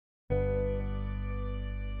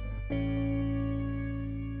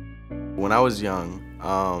When I was young,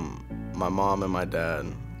 my mom and my dad,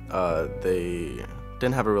 they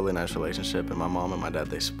didn't have a really nice relationship, and my mom and my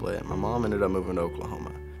dad, they split. My mom ended up moving to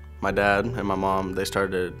Oklahoma. My dad and my mom, they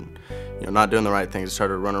started, not doing the right things. They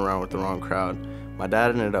started running around with the wrong crowd. My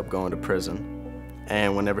dad ended up going to prison,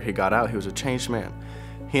 and whenever he got out, he was a changed man.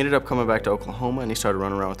 He ended up coming back to Oklahoma, and he started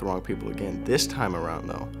running around with the wrong people again. This time around,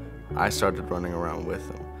 though, I started running around with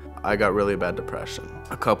him. I got really bad depression.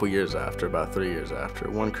 A couple years after, about 3 years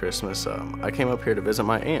after, one Christmas, I came up here to visit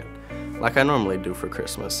my aunt, like I normally do for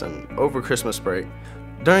Christmas. And over Christmas break,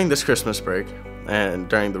 during this Christmas break, and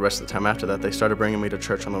during the rest of the time after that, they started bringing me to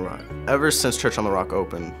Church on the Rock. Ever since Church on the Rock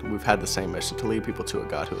opened, we've had the same mission, to lead people to a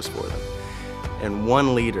God who is for them. And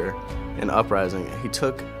one leader in Uprising, he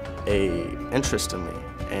took an interest in me,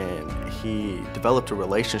 and he developed a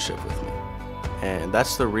relationship with me. And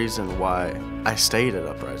that's the reason why I stayed at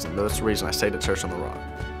Uprising. That's the reason I stayed at Church on the Rock.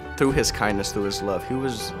 Through his kindness, through his love,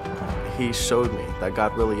 he showed me that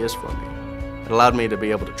God really is for me. It allowed me to be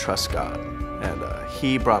able to trust God. And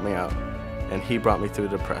he brought me out, and he brought me through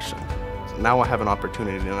depression. So now I have an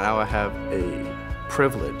opportunity, and now I have a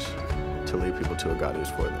privilege to lead people to a God who's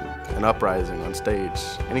for them. An Uprising, on stage,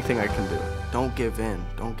 anything I can do. Don't give in,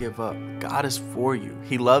 don't give up. God is for you.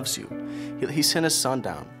 He loves you. He sent his son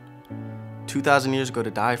down 2,000 years ago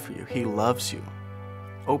to die for you. He loves you.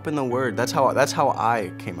 Open the word. That's how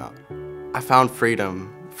I came out. I found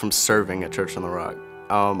freedom from serving at Church on the Rock.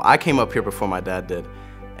 I came up here before my dad did,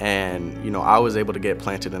 and I was able to get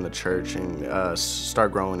planted in the church and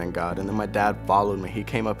start growing in God. And then my dad followed me. He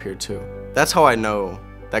came up here too. That's how I know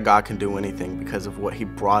that God can do anything, because of what he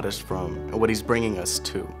brought us from and what he's bringing us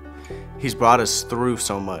to. He's brought us through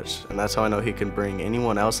so much, and that's how I know he can bring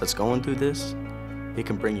anyone else that's going through this. He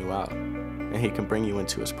can bring you out, and he can bring you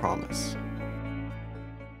into his promise.